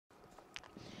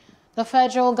The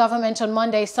federal government on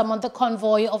Monday summoned the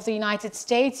convoy of the United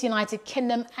States, United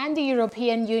Kingdom and the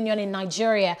European Union in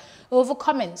Nigeria over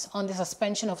comments on the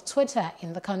suspension of Twitter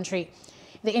in the country.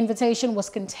 The invitation was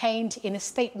contained in a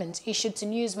statement issued to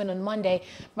newsmen on Monday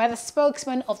by the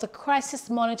spokesman of the Crisis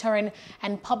Monitoring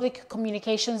and Public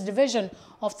Communications Division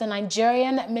of the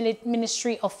Nigerian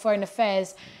Ministry of Foreign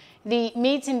Affairs. The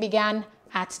meeting began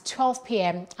at 12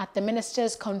 p.m. at the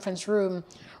Ministers' Conference Room.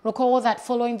 Recall that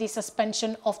following the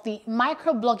suspension of the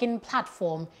microblogging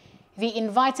platform, the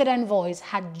invited envoys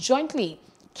had jointly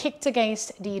kicked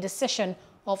against the decision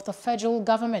of the federal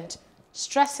government,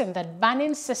 stressing that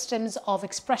banning systems of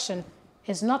expression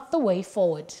is not the way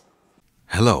forward.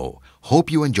 Hello,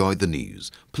 hope you enjoyed the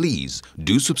news. Please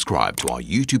do subscribe to our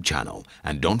YouTube channel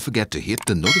and don't forget to hit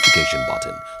the notification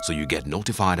button so you get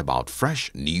notified about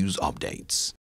fresh news updates.